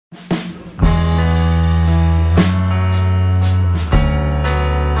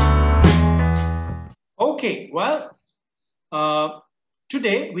Okay, well,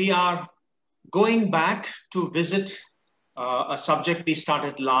 today we are going back to visit a subject we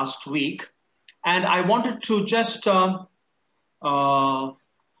started last week. And I wanted to just uh,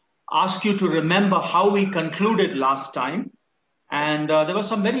 ask you to remember how we concluded last time. And there were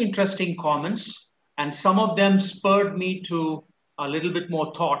some very interesting comments, and some of them spurred me to a little bit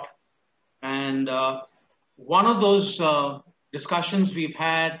more thought. And one of those discussions we've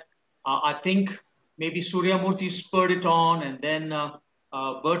had, I think maybe Suryamurthy spurred it on, and then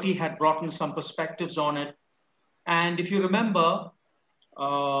Bertie had brought in some perspectives on it. And if you remember,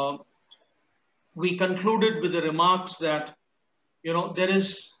 we concluded with the remarks that, there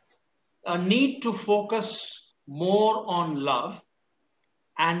is a need to focus more on love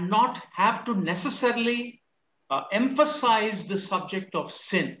and not have to necessarily emphasize the subject of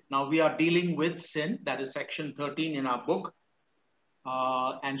sin. Now, we are dealing with sin. That is section 13 in our book.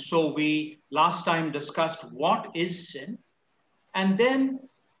 And so we last time discussed what is sin. And then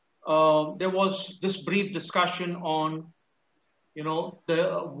there was this brief discussion on,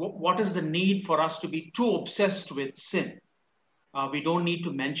 what is the need for us to be too obsessed with sin. We don't need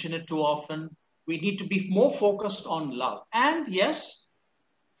to mention it too often. We need to be more focused on love. And yes,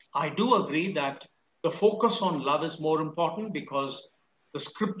 I do agree that the focus on love is more important because the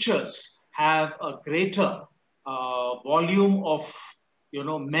scriptures have a greater volume of,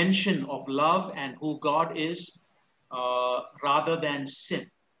 mention of love and who God is rather than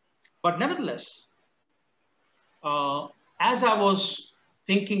sin. But nevertheless, as I was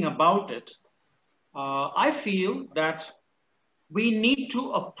thinking about it, I feel that we need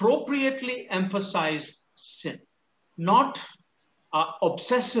to appropriately emphasize sin, not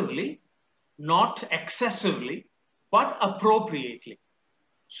obsessively, not excessively, but appropriately.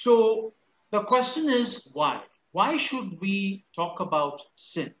 So the question is why? Why should we talk about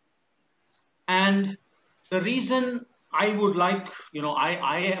sin? And the reason I would like,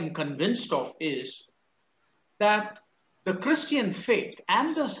 I am convinced of is that the Christian faith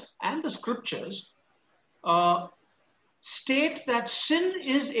and the scriptures state that sin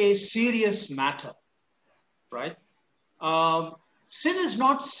is a serious matter, right? Sin is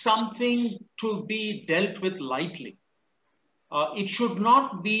not something to be dealt with lightly. It should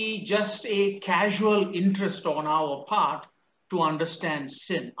not be just a casual interest on our part to understand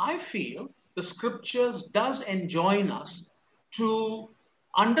sin. I feel the scriptures does enjoin us to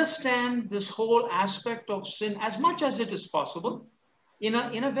understand this whole aspect of sin as much as it is possible in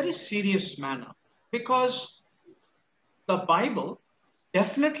a very serious manner, because the Bible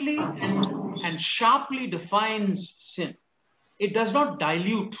definitely and sharply defines sin. It does not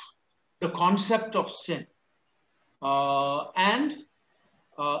dilute the concept of sin. And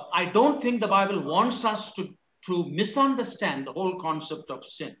I don't think the Bible wants us to misunderstand the whole concept of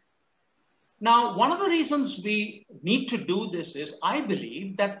sin. Now, one of the reasons we need to do this is, I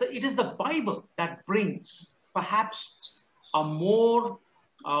believe that it is the Bible that brings perhaps a more,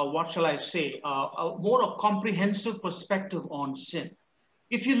 what shall I say, a more comprehensive perspective on sin.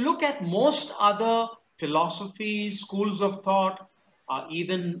 If you look at most other philosophies, schools of thought,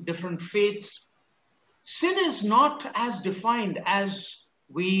 even different faiths, sin is not as defined as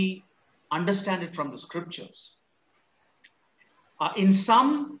we understand it from the scriptures. In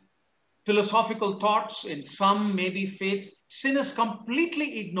some philosophical thoughts, in some maybe faiths, sin is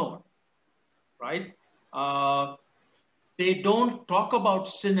completely ignored, right? They don't talk about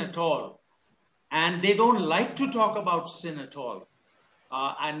sin at all, and they don't like to talk about sin at all.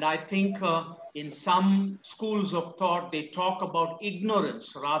 And I think in some schools of thought, they talk about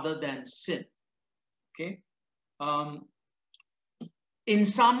ignorance rather than sin. Okay. In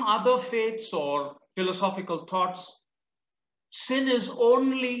some other faiths or philosophical thoughts, sin is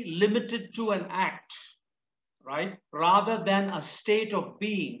only limited to an act, right? Rather than a state of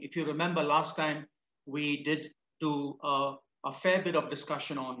being. If you remember last time, we did do a fair bit of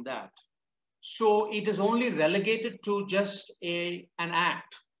discussion on that. So it is only relegated to just an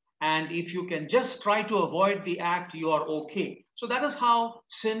act. And if you can just try to avoid the act, you are okay. So that is how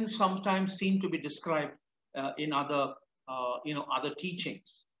sin sometimes seems to be described in other, other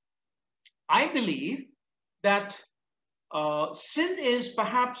teachings. I believe that sin is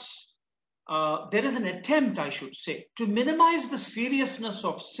perhaps, there is an attempt, I should say, to minimize the seriousness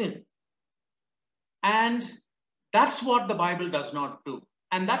of sin. And that's what the Bible does not do.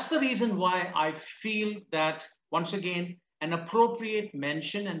 And that's the reason why I feel that, once again, an appropriate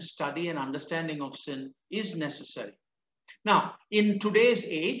mention and study and understanding of sin is necessary. Now, in today's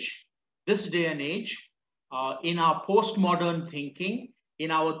age, this day and age, in our postmodern thinking,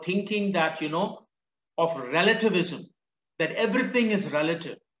 in our thinking that, of relativism, that everything is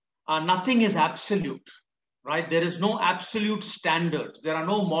relative, nothing is absolute. right? There is no absolute standard. There are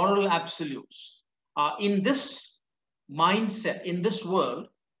no moral absolutes. In this mindset, in this world,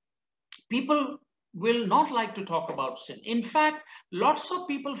 people will not like to talk about sin. In fact, lots of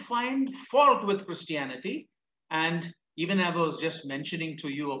people find fault with Christianity. And even I was just mentioning to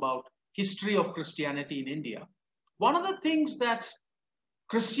you about history of Christianity in India. One of the things that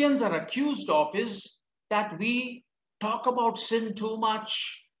Christians are accused of is that we talk about sin too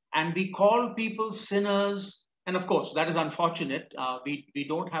much and we call people sinners. And of course, that is unfortunate. We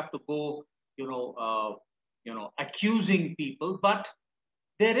don't have to go, accusing people, but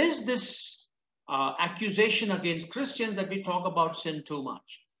there is this accusation against Christians that we talk about sin too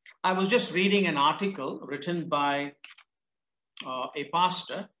much. I was just reading an article written by a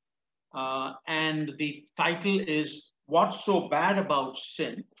pastor, and the title is "What's So Bad About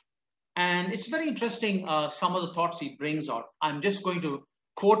Sin?" And it's very interesting, some of the thoughts he brings out. I'm just going to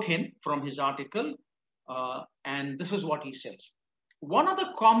quote him from his article, and this is what he says. One of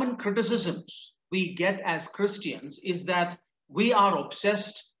the common criticisms we get as Christians is that we are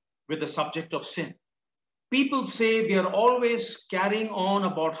obsessed with the subject of sin. People say we are always carrying on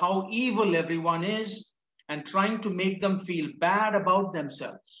about how evil everyone is and trying to make them feel bad about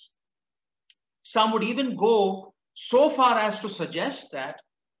themselves. Some would even go so far as to suggest that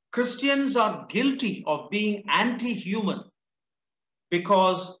Christians are guilty of being anti-human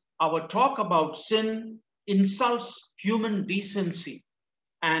because our talk about sin insults human decency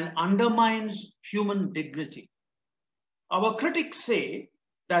and undermines human dignity. Our critics say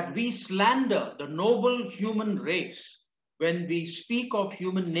that we slander the noble human race when we speak of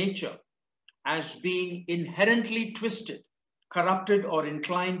human nature as being inherently twisted, corrupted, or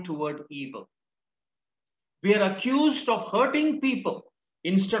inclined toward evil. We are accused of hurting people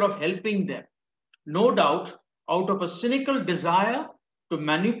instead of helping them, no doubt out of a cynical desire to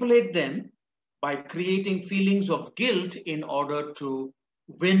manipulate them by creating feelings of guilt in order to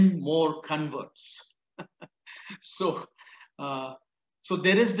win more converts. So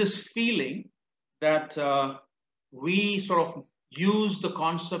there is this feeling that we sort of use the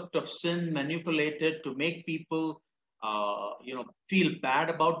concept of sin, manipulate it to make people, feel bad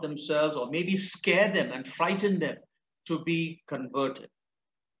about themselves, or maybe scare them and frighten them to be converted.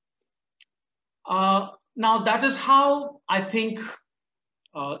 Now, that is how I think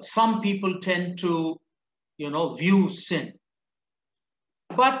some people tend to, view sin.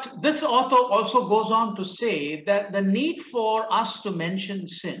 But this author also goes on to say that the need for us to mention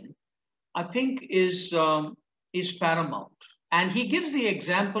sin, I think, is paramount. And he gives the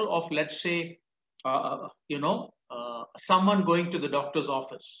example of, let's say, someone going to the doctor's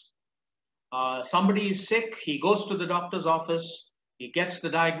office. Somebody is sick, he goes to the doctor's office, he gets the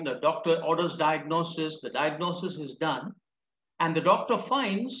doctor orders diagnosis, the diagnosis is done, and the doctor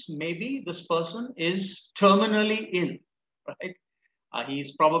finds maybe this person is terminally ill, right?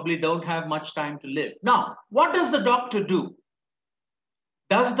 He's probably don't have much time to live. Now, what does the doctor do?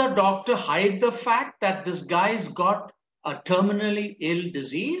 Does the doctor hide the fact that this guy's got a terminally ill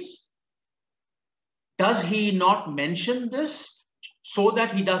disease? Does he not mention this so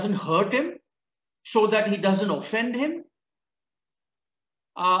that he doesn't hurt him, so that he doesn't offend him?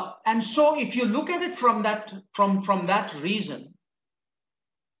 And so if you look at it from that reason,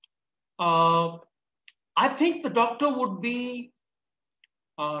 I think the doctor would be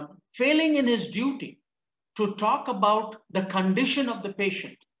failing in his duty to talk about the condition of the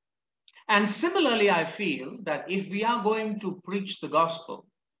patient. And similarly, I feel that if we are going to preach the gospel,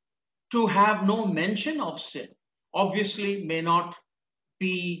 to have no mention of sin obviously may not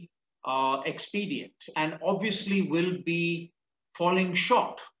be expedient, and obviously will be falling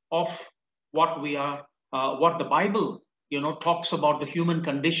short of what the Bible talks about the human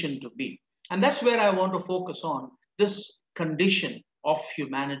condition to be. And that's where I want to focus on, this condition of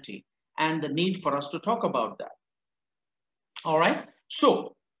humanity and the need for us to talk about that. All right.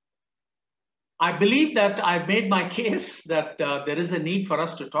 So I believe that I've made my case that there is a need for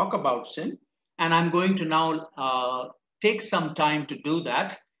us to talk about sin. And I'm going to now take some time to do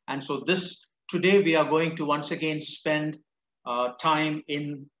that. And so today we are going to once again spend time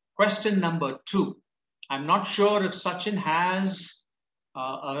in question number 2. I'm not sure if Sachin has,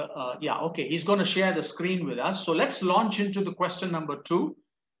 yeah, okay, he's going to share the screen with us. So let's launch into the question number 2.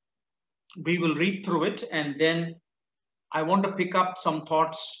 We will read through it, and then I want to pick up some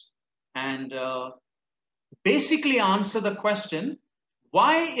thoughts and basically answer the question,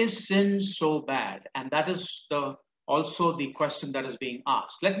 why is sin so bad? And that is also the question that is being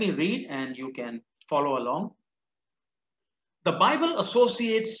asked. Let me read and you can follow along. The Bible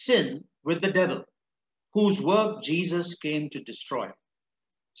associates sin with the devil, whose work Jesus came to destroy.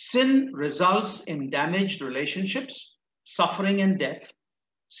 Sin results in damaged relationships, suffering and death.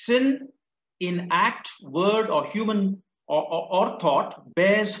 Sin in act, word, or human or thought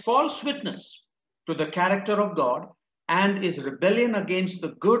bears false witness to the character of God and is rebellion against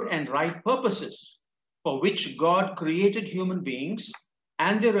the good and right purposes for which God created human beings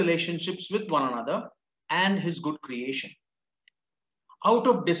and their relationships with one another and his good creation. Out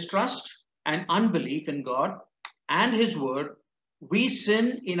of distrust and unbelief in God and his word, we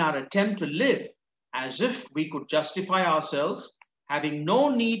sin in our attempt to live as if we could justify ourselves, having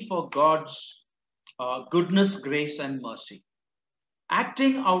no need for God's goodness, grace, and mercy.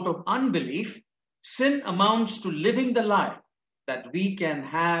 Acting out of unbelief, sin amounts to living the lie that we can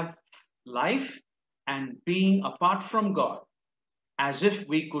have life and being apart from God, as if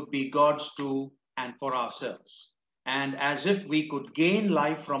we could be God's to and for ourselves, and as if we could gain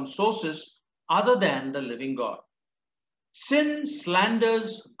life from sources other than the living God. Sin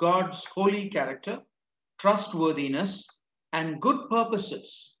slanders God's holy character, trustworthiness, and good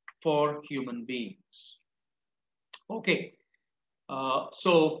purposes for human beings. Okay,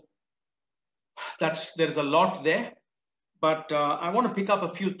 so there's a lot there, but I want to pick up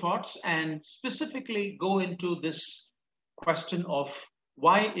a few thoughts and specifically go into this question of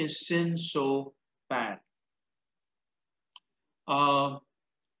why is sin so bad?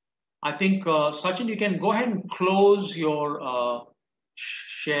 I think, Sachin, you can go ahead and close your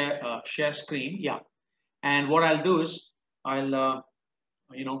share screen. Yeah. And what I'll do is I'll,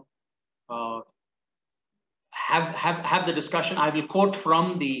 have the discussion. I will quote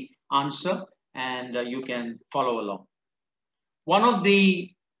from the answer and you can follow along. One of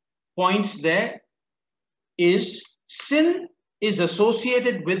the points there is sin is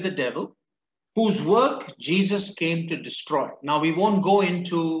associated with the devil, whose work Jesus came to destroy. Now, we won't go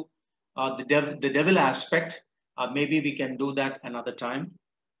into the devil aspect. Maybe we can do that another time.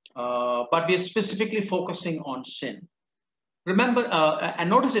 But we're specifically focusing on sin. Remember, and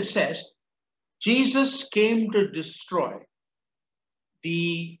notice it says, Jesus came to destroy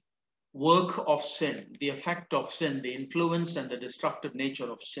the work of sin, the effect of sin, the influence and the destructive nature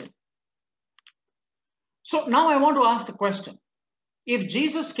of sin. So now I want to ask the question, if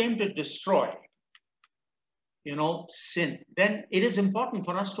Jesus came to destroy, sin, then it is important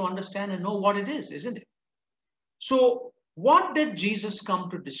for us to understand and know what it is, isn't it? So what did Jesus come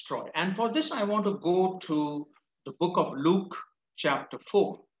to destroy? And for this, I want to go to the book of Luke, chapter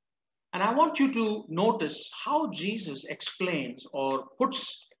 4. And I want you to notice how Jesus explains or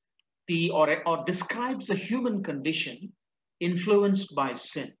puts or describes the human condition influenced by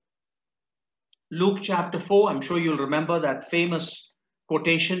sin. Luke chapter 4, I'm sure you'll remember that famous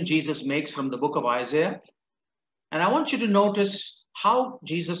quotation Jesus makes from the book of Isaiah. And I want you to notice how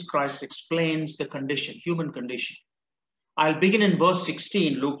Jesus Christ explains the condition, human condition. I'll begin in verse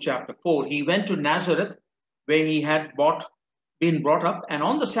 16, Luke chapter 4. He went to Nazareth, where he had been brought up, and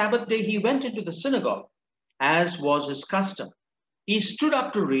on the Sabbath day he went into the synagogue, as was his custom. He stood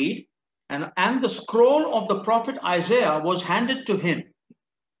up to read, and the scroll of the prophet Isaiah was handed to him.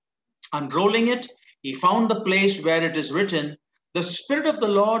 Unrolling it, he found the place where it is written, "The Spirit of the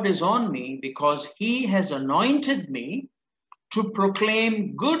Lord is on me, because he has anointed me to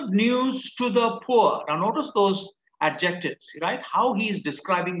proclaim good news to the poor." Now notice those adjectives, right? How he is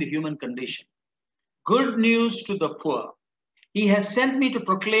describing the human condition. Good news to the poor. He has sent me to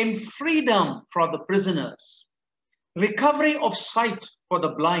proclaim freedom for the prisoners, recovery of sight for the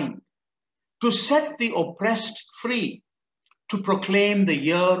blind, to set the oppressed free, to proclaim the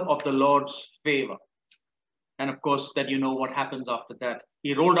year of the Lord's favor. And of course, that you know what happens after that.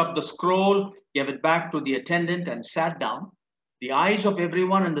 He rolled up the scroll, gave it back to the attendant, and sat down. The eyes of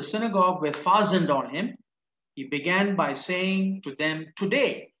everyone in the synagogue were fastened on him. He began by saying to them,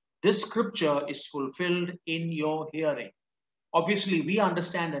 "Today, this scripture is fulfilled in your hearing." Obviously, we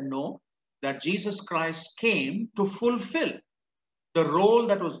understand and know that Jesus Christ came to fulfill the role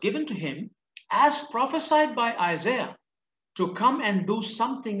that was given to him as prophesied by Isaiah, to come and do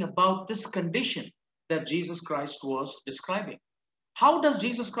something about this condition that Jesus Christ was describing. How does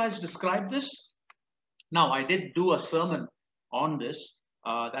Jesus Christ describe this? Now, I did do a sermon on this.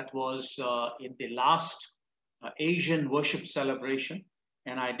 That was in the last Asian worship celebration,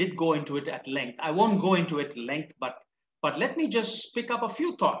 and I did go into it at length. I won't go into it at length, but let me just pick up a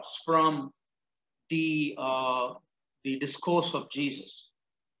few thoughts from the discourse of Jesus.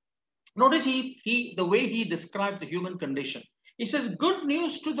 Notice the way he describes the human condition. He says, "Good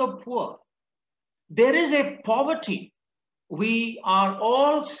news to the poor." There is a poverty. We are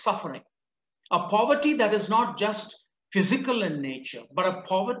all suffering. A poverty that is not just physical in nature, but a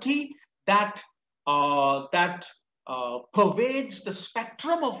poverty that pervades the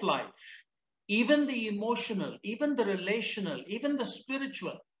spectrum of life, even the emotional, even the relational, even the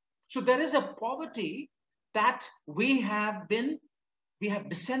spiritual. So there is a poverty that we have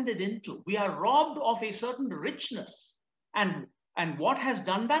descended into. We are robbed of a certain richness. And what has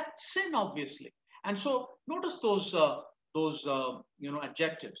done that? Sin, obviously. And so notice those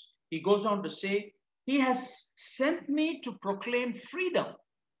adjectives. He goes on to say, he has sent me to proclaim freedom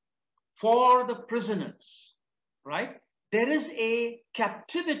for the prisoners, right? There is a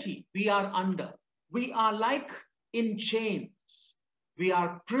captivity we are under. We are like in chains. We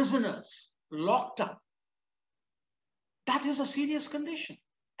are prisoners, locked up. That is a serious condition.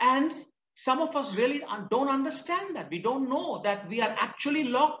 And some of us really don't understand that. We don't know that we are actually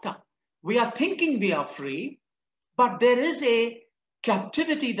locked up. We are thinking we are free, but there is a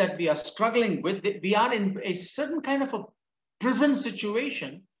captivity that we are struggling with. We are in a certain kind of a prison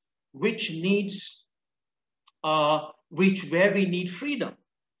situation which needs, where we need freedom.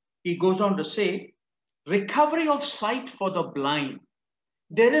 He goes on to say, recovery of sight for the blind.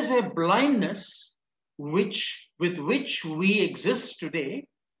 There is a blindness with which we exist today,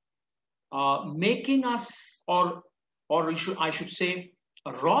 making us, or I should say,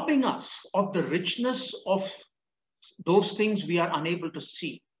 robbing us of the richness of those things we are unable to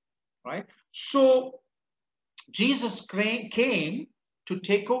see, right? So Jesus came to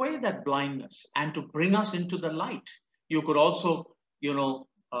take away that blindness and to bring us into the light. You could also,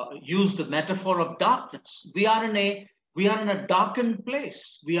 use the metaphor of darkness. We are in a darkened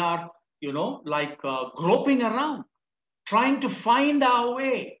place. We are, groping around, trying to find our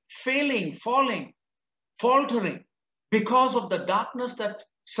way, failing, falling, faltering because of the darkness that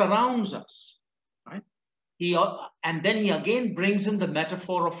surrounds us, right? And then he again brings in the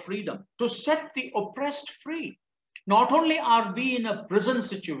metaphor of freedom to set the oppressed free. Not only are we in a prison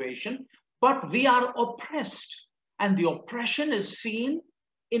situation, but we are oppressed. And the oppression is seen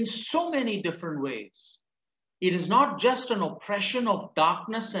in so many different ways. It is not just an oppression of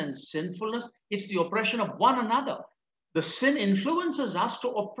darkness and sinfulness, it's the oppression of one another. The sin influences us to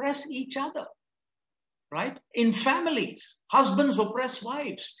oppress each other, right? In families, husbands oppress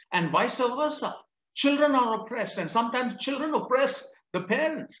wives and vice versa. Children are oppressed, and sometimes children oppress the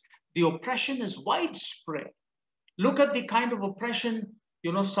parents. The oppression is widespread. Look at the kind of oppression,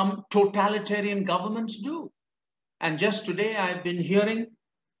 some totalitarian governments do. And just today, I've been hearing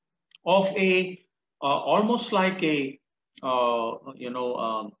of almost like a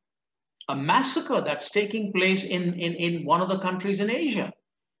massacre that's taking place in one of the countries in Asia.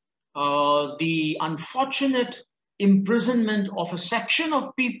 The unfortunate imprisonment of a section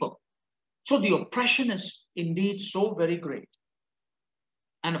of people. So the oppression is indeed so very great.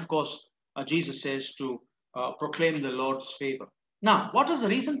 And of course, Jesus says to proclaim the Lord's favor. Now, what is the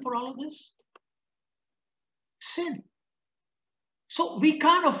reason for all of this? Sin. So we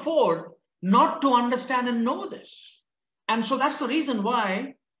can't afford not to understand and know this. And so that's the reason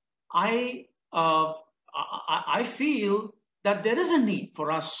why I feel that there is a need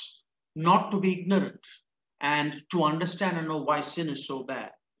for us not to be ignorant and to understand and know why sin is so bad.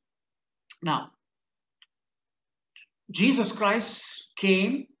 Now, Jesus Christ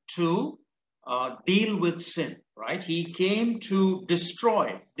came to deal with sin, right? He came to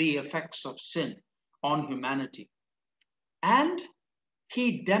destroy the effects of sin on humanity. And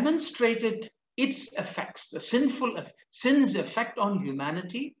he demonstrated its effects, the sin's effect on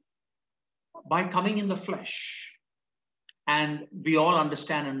humanity by coming in the flesh. And we all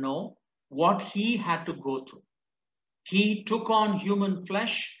understand and know what he had to go through. He took on human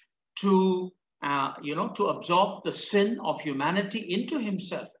flesh to absorb the sin of humanity into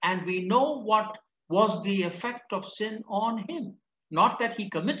himself. And we know what was the effect of sin on him. Not that he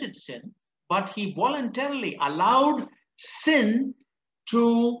committed sin, but he voluntarily allowed sin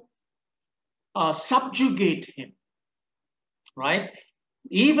to subjugate him, right?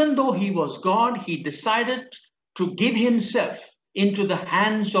 Even though he was God, he decided to give himself into the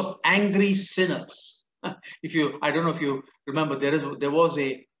hands of angry sinners. I don't know if you remember, there was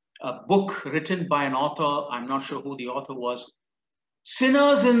a book written by an author, I'm not sure who the author was,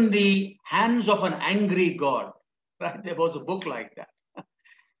 Sinners in the Hands of an Angry God, right? There was a book like that.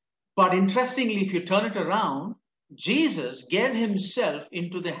 But interestingly, if you turn it around, Jesus gave himself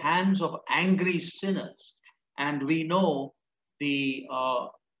into the hands of angry sinners. And we know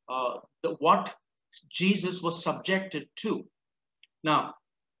what Jesus was subjected to. Now,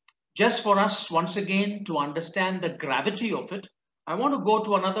 just for us, once again, to understand the gravity of it, I want to go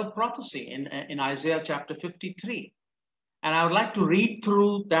to another prophecy in Isaiah chapter 53. And I would like to read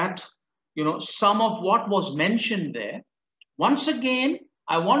through that, some of what was mentioned there. Once again,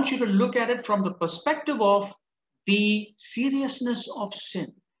 I want you to look at it from the perspective of the seriousness of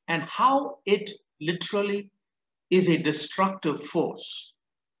sin and how it literally is a destructive force.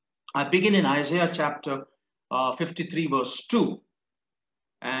 I begin in Isaiah chapter 53, verse 2.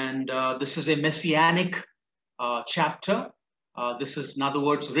 And this is a messianic chapter. This is, in other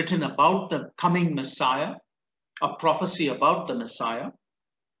words, written about the coming Messiah, a prophecy about the Messiah.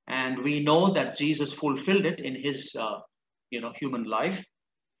 And we know that Jesus fulfilled it in his human life.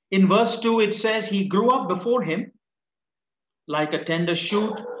 In verse 2, it says, he grew up before him like a tender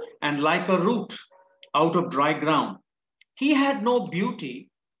shoot and like a root out of dry ground. He had no beauty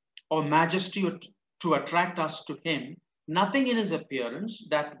or majesty to attract us to him, nothing in his appearance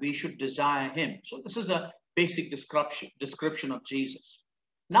that we should desire him. So this is a basic description of Jesus.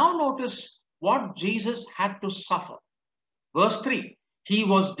 Now notice what Jesus had to suffer. Verse 3, he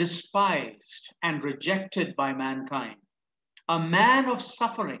was despised and rejected by mankind, a man of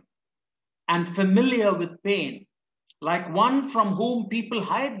suffering and familiar with pain, like one from whom people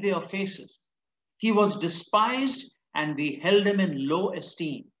hide their faces. He was despised and we held him in low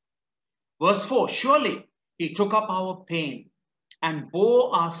esteem. Verse 4, surely he took up our pain and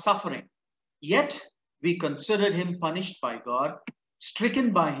bore our suffering, yet we considered him punished by God,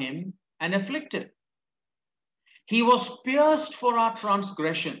 stricken by him and afflicted. He was pierced for our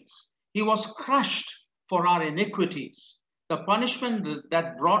transgressions. He was crushed for our iniquities. The punishment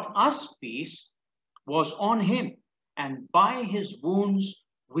that brought us peace was on him, and by his wounds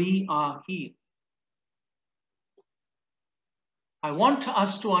we are healed. I want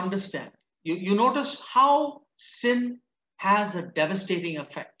us to understand. You notice how sin has a devastating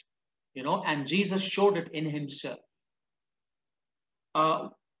effect, and Jesus showed it in himself.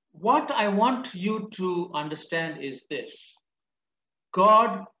 What I want you to understand is this.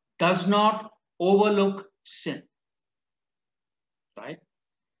 God does not overlook sin, right?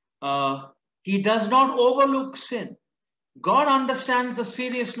 He does not overlook sin. God understands the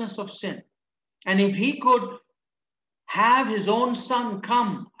seriousness of sin. And if he could have his own son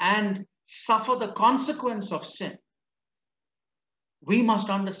come and suffer the consequence of sin, we must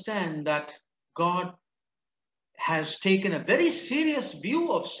understand that God has taken a very serious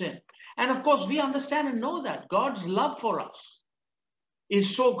view of sin. And of course, we understand and know that God's love for us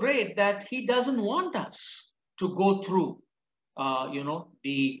is so great that he doesn't want us to go through,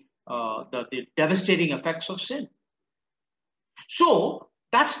 the devastating effects of sin. So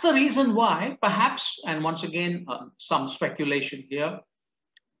that's the reason why, perhaps, and once again, some speculation here,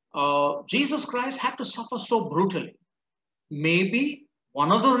 Jesus Christ had to suffer so brutally. Maybe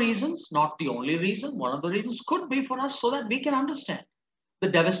one of the reasons, not the only reason, one of the reasons could be for us so that we can understand the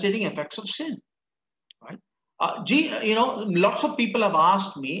devastating effects of sin, right? Lots of people have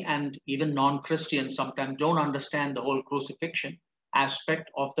asked me, and even non-Christians sometimes don't understand the whole crucifixion aspect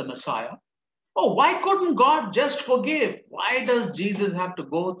of the Messiah. Oh, why couldn't God just forgive? Why does Jesus have to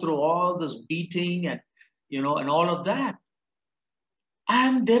go through all this beating and all of that?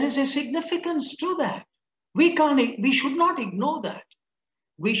 And there is a significance to that. We should not ignore that.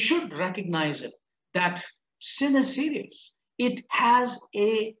 We should recognize it, that sin is serious. It has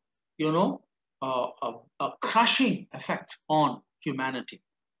a crushing effect on humanity.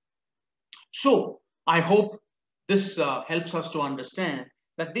 So I hope this helps us to understand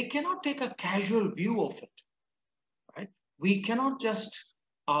that we cannot take a casual view of it, right? We cannot just,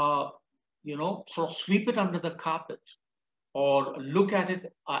 sort of sweep it under the carpet or look at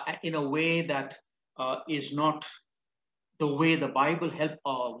it in a way that is not the way the Bible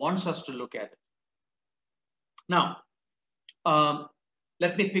wants us to look at it. Now,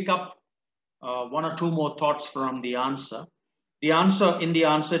 let me pick up one or two more thoughts from the answer. In the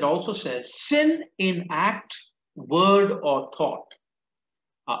answer, it also says, sin in act, word, or thought.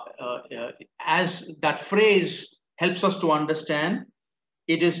 As that phrase helps us to understand,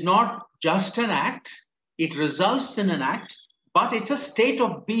 it is not just an act, it results in an act, but it's a state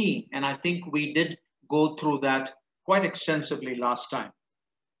of being. And I think we did go through that quite extensively last time.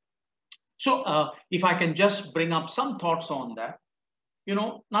 So if I can just bring up some thoughts on that, in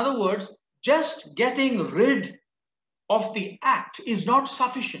other words, just getting rid of the act is not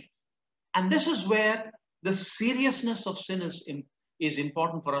sufficient. And this is where the seriousness of sin is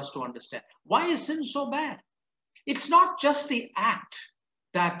important for us to understand. Why is sin so bad? It's not just the act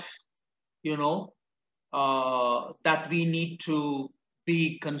that, that we need to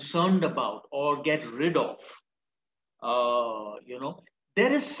be concerned about or get rid of.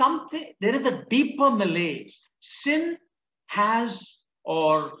 There is a deeper malaise. Sin has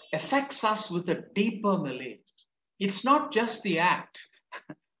or affects us with a deeper malaise. It's not just the act.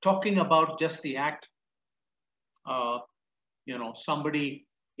 Talking about just the act, somebody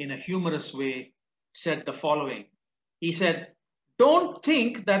in a humorous way said the following. He said, don't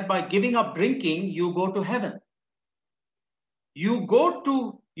think that by giving up drinking, you go to heaven. You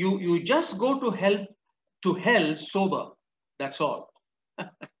just go to hell sober. That's all.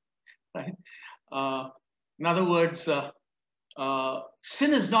 Right? In other words,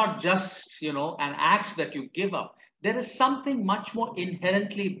 sin is not just, an act that you give up. There is something much more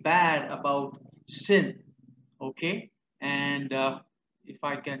inherently bad about sin. Okay? And if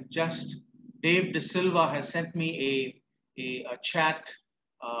I can just, Dave De Silva has sent me a chat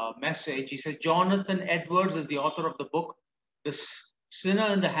message. He said, Jonathan Edwards is the author of the book, The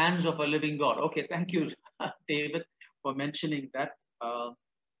Sinner in the Hands of a Living God. Okay, thank you, David, for mentioning that.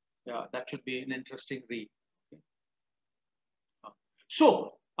 Yeah, that should be an interesting read. Okay.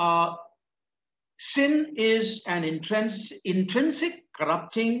 So, sin is an intrinsic,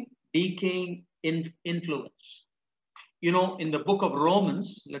 corrupting, decaying influence. In the book of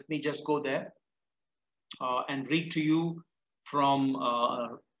Romans, let me just go there and read to you from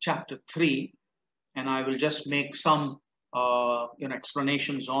chapter 3, and I will just make some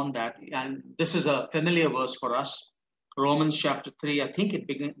explanations on that. And this is a familiar verse for us. Romans chapter 3, I think it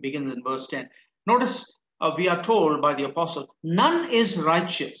begins in verse 10. Notice we are told by the apostle, none is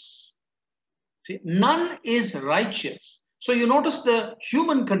righteous. See, none is righteous. So you notice the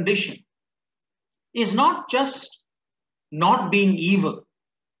human condition is not just not being evil,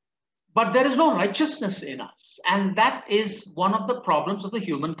 but there is no righteousness in us. And that is one of the problems of the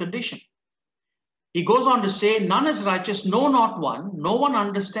human condition. He goes on to say, none is righteous, no, not one. No one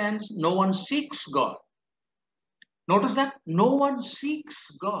understands, no one seeks God. Notice that no one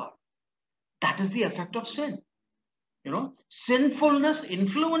seeks God. That is the effect of sin. Sinfulness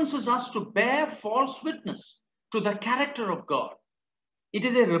influences us to bear false witness to the character of God. It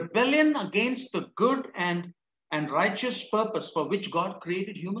is a rebellion against the good and righteous purpose for which God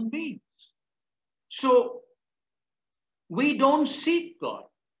created human beings. So we don't seek God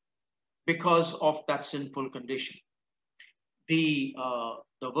because of that sinful condition. The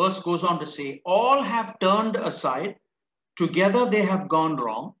verse goes on to say, all have turned aside, together they have gone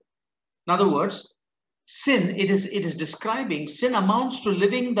wrong. In other words, sin, it is describing, sin amounts to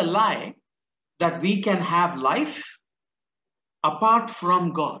living the lie that we can have life apart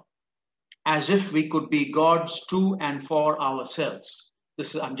from God, as if we could be gods to and for ourselves.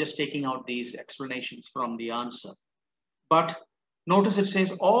 I'm just taking out these explanations from the answer. But notice it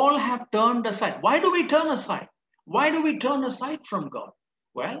says, all have turned aside. Why do we turn aside? Why do we turn aside from God?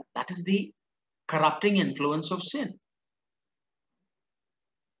 Well, that is the corrupting influence of sin.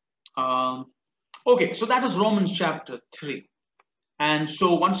 Okay, so that is Romans chapter 3. And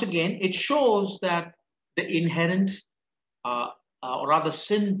so once again, it shows that the inherent, or rather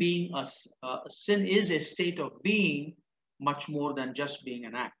sin sin is a state of being much more than just being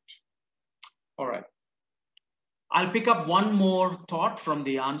an act. All right. I'll pick up one more thought from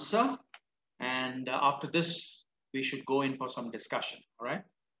the answer. And after this, we should go in for some discussion. All right.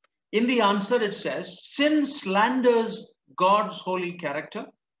 In the answer, it says, sin slanders God's holy character,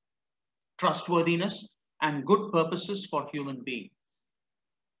 trustworthiness, and good purposes for human beings.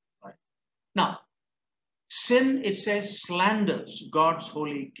 Right. Now, sin, it says, slanders God's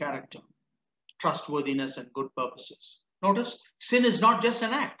holy character, trustworthiness, and good purposes. Notice, sin is not just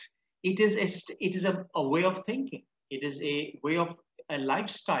an act. It is a way of thinking. It is a way of a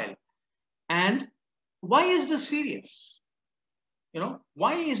lifestyle. And why is this serious?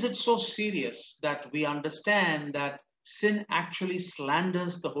 Why is it so serious that we understand that sin actually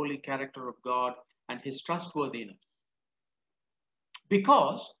slanders the holy character of God and his trustworthiness?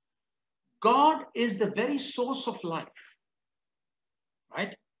 Because God is the very source of life,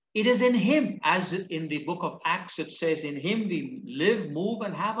 right? It is in him, as in the book of Acts, it says, in him we live, move,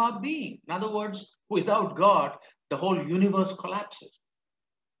 and have our being. In other words, without God, the whole universe collapses.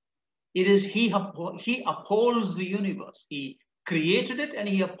 It is he upholds the universe. He created it and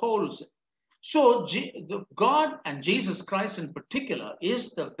he upholds it. So God and Jesus Christ in particular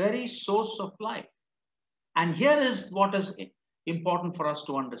is the very source of life. And here is what is important for us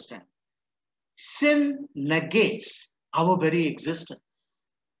to understand. Sin negates our very existence,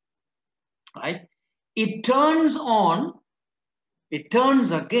 right? It turns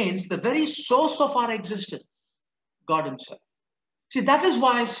against the very source of our existence, God himself. See, that is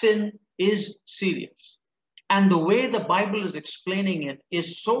why sin is serious. And the way the Bible is explaining it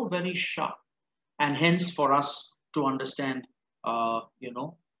is so very sharp. And hence for us to understand,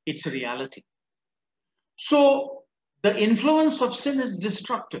 its reality. So the influence of sin is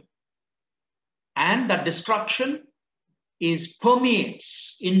destructive. And that destruction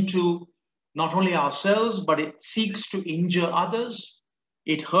permeates into not only ourselves, but it seeks to injure others.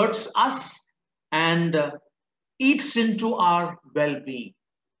 It hurts us and eats into our well-being.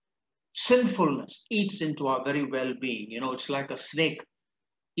 Sinfulness eats into our very well-being. You know, it's like a snake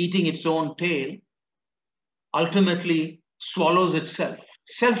eating its own tail, ultimately swallows itself,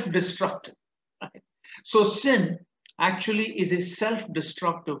 self-destructive. Right? So sin actually is a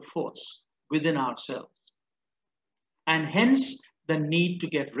self-destructive force within ourselves, and hence the need to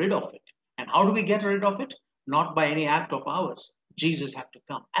get rid of it. And how do we get rid of it? Not by any act of ours. Jesus had to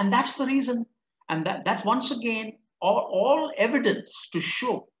come. And that's the reason. And that's once again all evidence to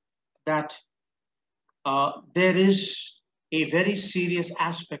show that there is a very serious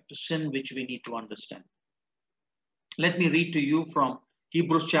aspect to sin which we need to understand. Let me read to you from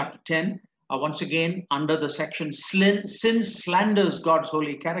Hebrews chapter 10. Once again, under the section sin slanders God's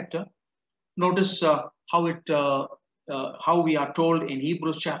holy character. Notice how we are told in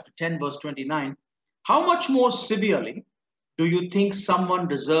Hebrews chapter 10, verse 29. How much more severely do you think someone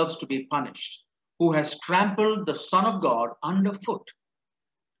deserves to be punished who has trampled the Son of God underfoot,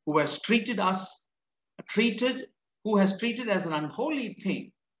 who has treated as an unholy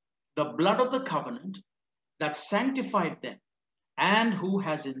thing the blood of the covenant that sanctified them, and who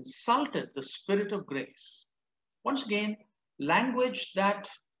has insulted the Spirit of grace? Once again, language that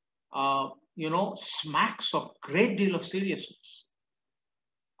smacks of great deal of seriousness.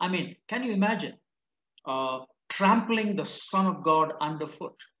 I mean, can you imagine trampling the Son of God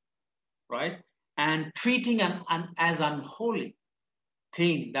underfoot, right? And treating an as unholy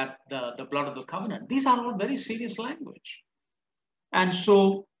thing that the blood of the covenant. These are all very serious language. And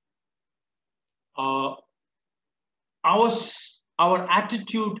so our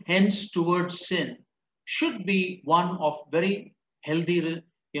attitude hence towards sin should be one of very healthy,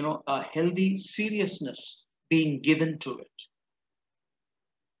 a healthy seriousness being given to it.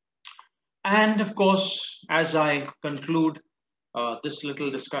 And of course, as I conclude this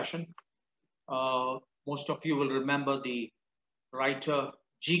little discussion, most of you will remember the writer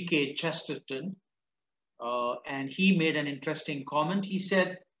G.K. Chesterton, and he made an interesting comment. He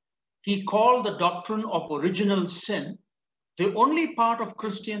said, he called the doctrine of original sin the only part of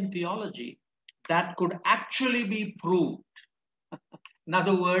Christian theology that could actually be proved. In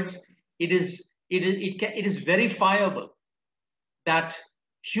other words, it is verifiable that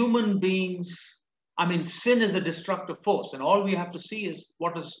human beings, I mean, sin is a destructive force, and all we have to see is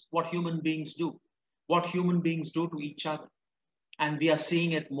what human beings do to each other. And we are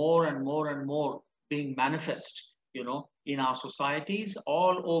seeing it more and more and more being manifest, in our societies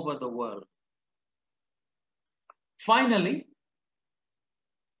all over the world. Finally,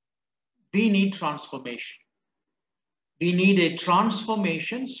 we need transformation. We need a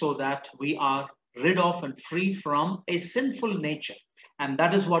transformation so that we are rid of and free from a sinful nature. And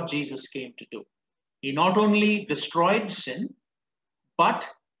that is what Jesus came to do. He not only destroyed sin, but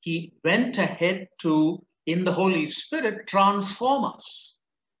he went ahead to, in the Holy Spirit, transform us.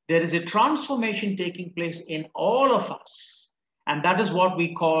 There is a transformation taking place in all of us. And that is what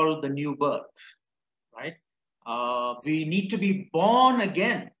we call the new birth, right? We need to be born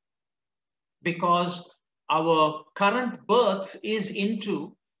again, because our current birth is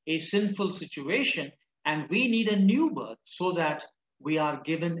into a sinful situation, and we need a new birth so that we are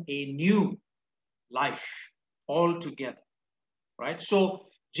given a new life altogether, right? So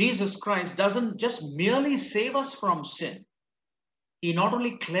Jesus Christ doesn't just merely save us from sin. He not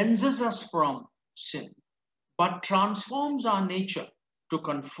only cleanses us from sin, but transforms our nature to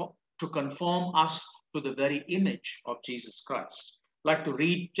conform us to the very image of Jesus Christ. I'd like to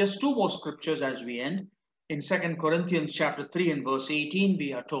read just two more scriptures as we end. In 2 Corinthians chapter 3 and verse 18,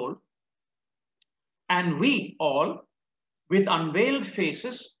 we are told, and we all, with unveiled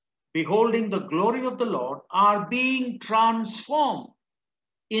faces, beholding the glory of the Lord, are being transformed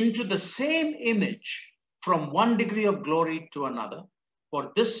into the same image from one degree of glory to another.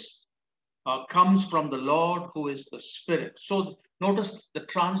 For this comes from the Lord, who is the Spirit. So notice the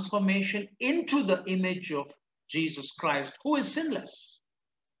transformation into the image of Jesus Christ, who is sinless.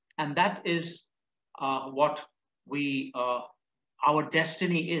 And that is what our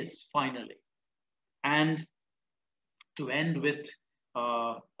destiny is finally. And to end with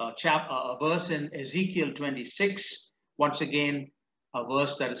a verse in Ezekiel 26, once again, a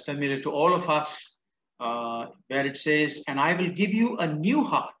verse that is familiar to all of us, where it says, and I will give you a new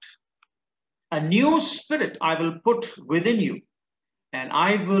heart, a new spirit I will put within you, and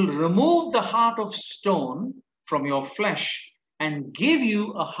I will remove the heart of stone from your flesh and give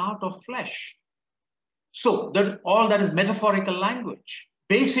you a heart of flesh. So all that is metaphorical language.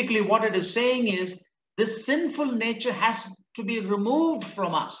 Basically what it is saying is this sinful nature has to be removed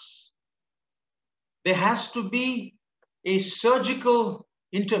from us. There has to be a surgical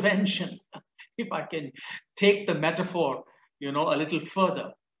intervention, if I can take the metaphor, you know, a little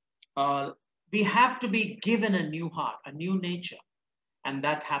further, we have to be given a new heart, a new nature. And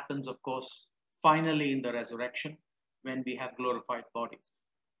that happens, of course, finally in the resurrection when we have glorified bodies.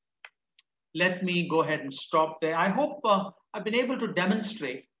 Let me go ahead and stop there. I hope I've been able to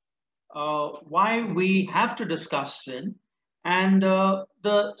demonstrate why we have to discuss sin and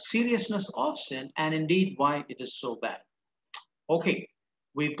the seriousness of sin, and indeed why it is so bad. Okay,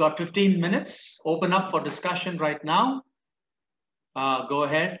 we've got 15 minutes. Open up for discussion right now. Go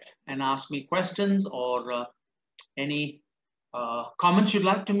ahead and ask me questions or any comments you'd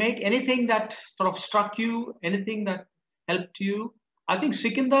like to make. Anything that sort of struck you, anything that helped you. I think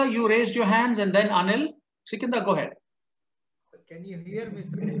Sikindar, you raised your hands, and then Anil. Sikindar, go ahead. Can you hear me,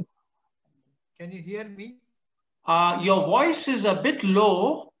 sir? Can you hear me? Your voice is a bit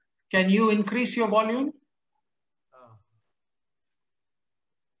low. Can you increase your volume?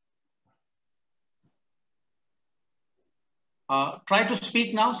 Try to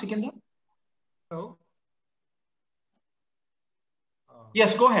speak now, Sikindar. Hello?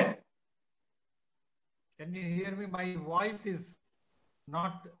 Yes, go ahead. Can you hear me? My voice is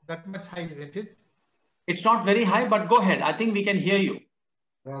not that much high, isn't it? It's not very high, but go ahead. I think we can hear you.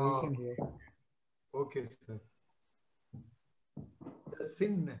 Yeah, we can hear. Okay, sir. The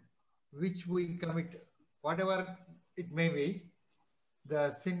sin which we commit, whatever it may be,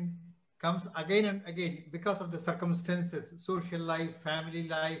 the sin comes again and again because of the circumstances, social life, family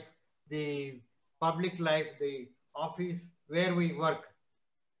life, the public life, the office where we work.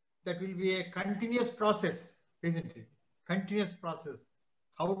 That will be a continuous process, isn't it? Continuous process.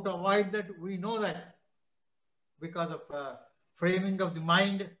 How to avoid that? We know that because of framing of the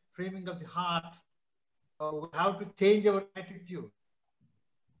mind, framing of the heart, we have to change our attitude.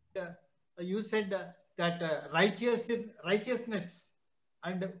 You said that righteousness,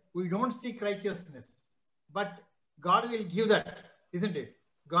 and we don't seek righteousness, but God will give that, isn't it?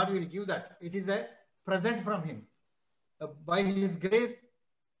 God will give that. It is a present from Him. By His grace,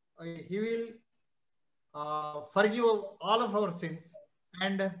 He will forgive all of our sins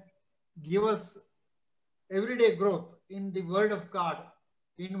and give us everyday growth in the Word of God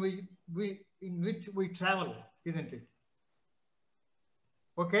in which we travel, isn't it?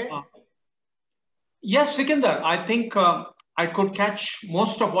 Okay? Yes, Sikindar, I think I could catch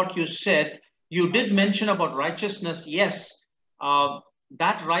most of what you said. You did mention about righteousness. Yes,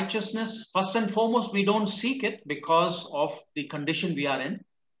 that righteousness, first and foremost, we don't seek it because of the condition we are in.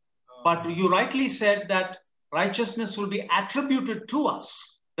 But you rightly said that righteousness will be attributed to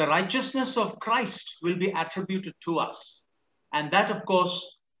us. The righteousness of Christ will be attributed to us. And that, of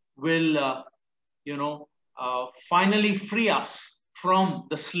course, will, finally free us from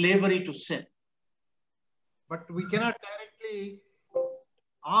the slavery to sin. But we cannot directly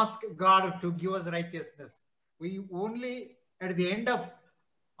ask God to give us righteousness. We only, at the end of,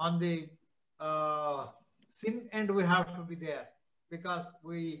 on the sin end, we have to be there because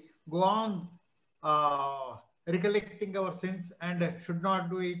we go on recollecting our sins and should not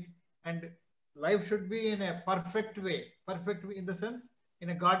do it. And life should be in a perfect way in the sense,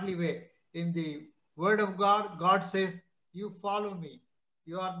 in a godly way. In the Word of God, God says, you follow me,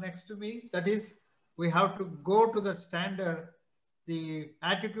 you are next to me. That is, we have to go to the standard. The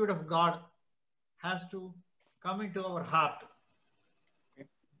attitude of God has to come into our heart.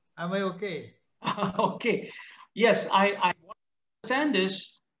 Am I okay? Okay. Yes, I understand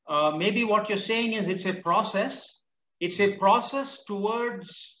is maybe what you're saying is it's a process. It's a process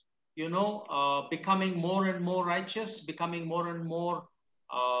towards, becoming more and more righteous, becoming more and more,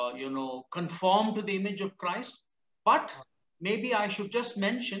 conformed to the image of Christ. But maybe I should just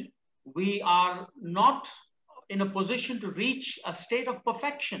mention, we are not in a position to reach a state of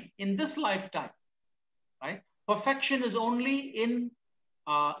perfection in this lifetime, right? Perfection is only in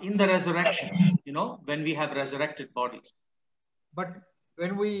the resurrection, when we have resurrected bodies. But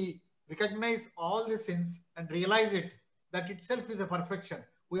when we recognize all the sins and realize it, that itself is a perfection.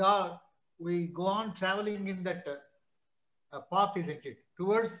 We go on traveling in that path, isn't it?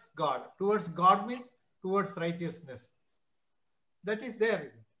 Towards God. Towards God means towards righteousness. That is there, isn't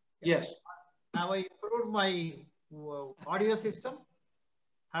it? Yes. Have I improved my audio system?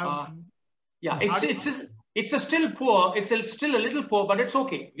 Yeah, it's still poor. It's still a little poor, but it's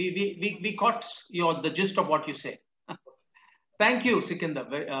okay. We caught the gist of what you say. Thank you, Sikindar.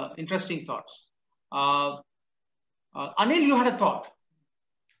 Very interesting thoughts. Anil, you had a thought.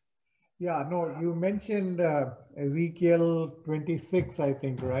 Yeah, no, you mentioned Ezekiel 26, I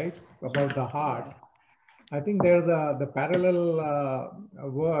think, right? About the heart. I think there's the parallel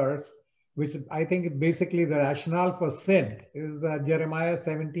verse, which I think basically the rationale for sin is Jeremiah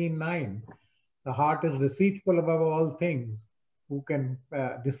 17:9. The heart is deceitful above all things. Who can,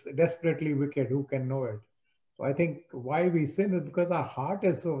 desperately wicked, who can know it? So I think why we sin is because our heart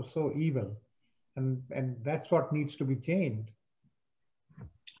is so evil. And that's what needs to be changed.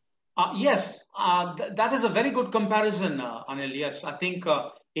 Yes, that is a very good comparison, Anil. Yes, I think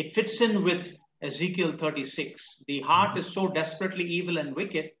it fits in with Ezekiel 36. The heart is so desperately evil and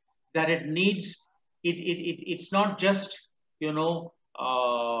wicked that it needs it's not just you know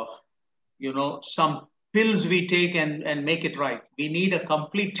uh, some pills we take and make it right. We need a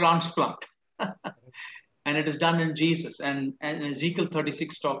complete transplant, and it is done in Jesus. And Ezekiel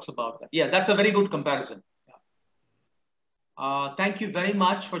 36 talks about that. Yeah, that's a very good comparison. Thank you very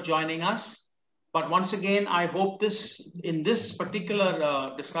much for joining us. But once again, I hope in this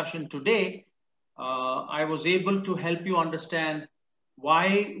particular discussion today, I was able to help you understand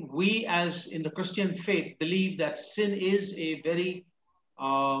why we as in the Christian faith believe that sin is a very,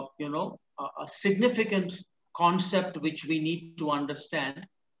 a significant concept which we need to understand,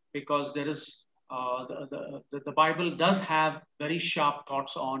 because there is, the Bible does have very sharp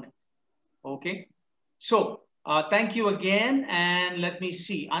thoughts on it. Okay. So thank you again. And let me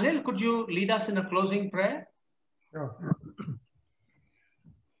see. Anil, could you lead us in a closing prayer? Sure.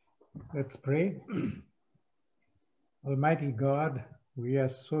 Let's pray. Almighty God, we are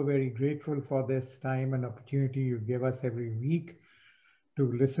so very grateful for this time and opportunity you give us every week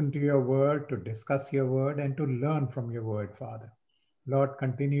to listen to your word, to discuss your word, and to learn from your word, Father. Lord,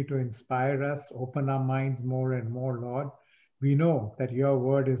 continue to inspire us, open our minds more and more, Lord. We know that your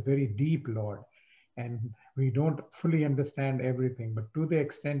word is very deep, Lord, and we don't fully understand everything, but to the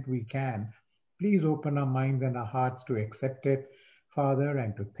extent we can, please open our minds and our hearts to accept it, Father,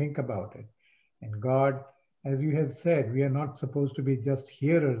 and to think about it. And God, as you have said, we are not supposed to be just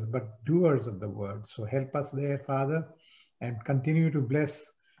hearers, but doers of the word. So help us there, Father, and continue to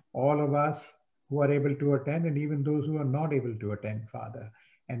bless all of us who are able to attend and even those who are not able to attend, Father.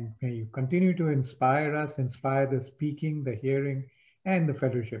 And may you continue to inspire us, inspire the speaking, the hearing, and the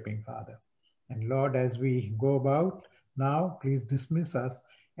fellowshipping, Father. And Lord, as we go about now, please dismiss us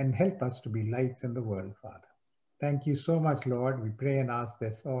and help us to be lights in the world, Father. Thank you so much, Lord. We pray and ask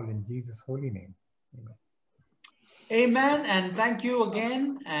this all in Jesus' holy name. Amen. Amen. And thank you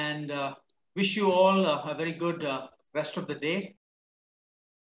again. And wish you all a very good rest of the day.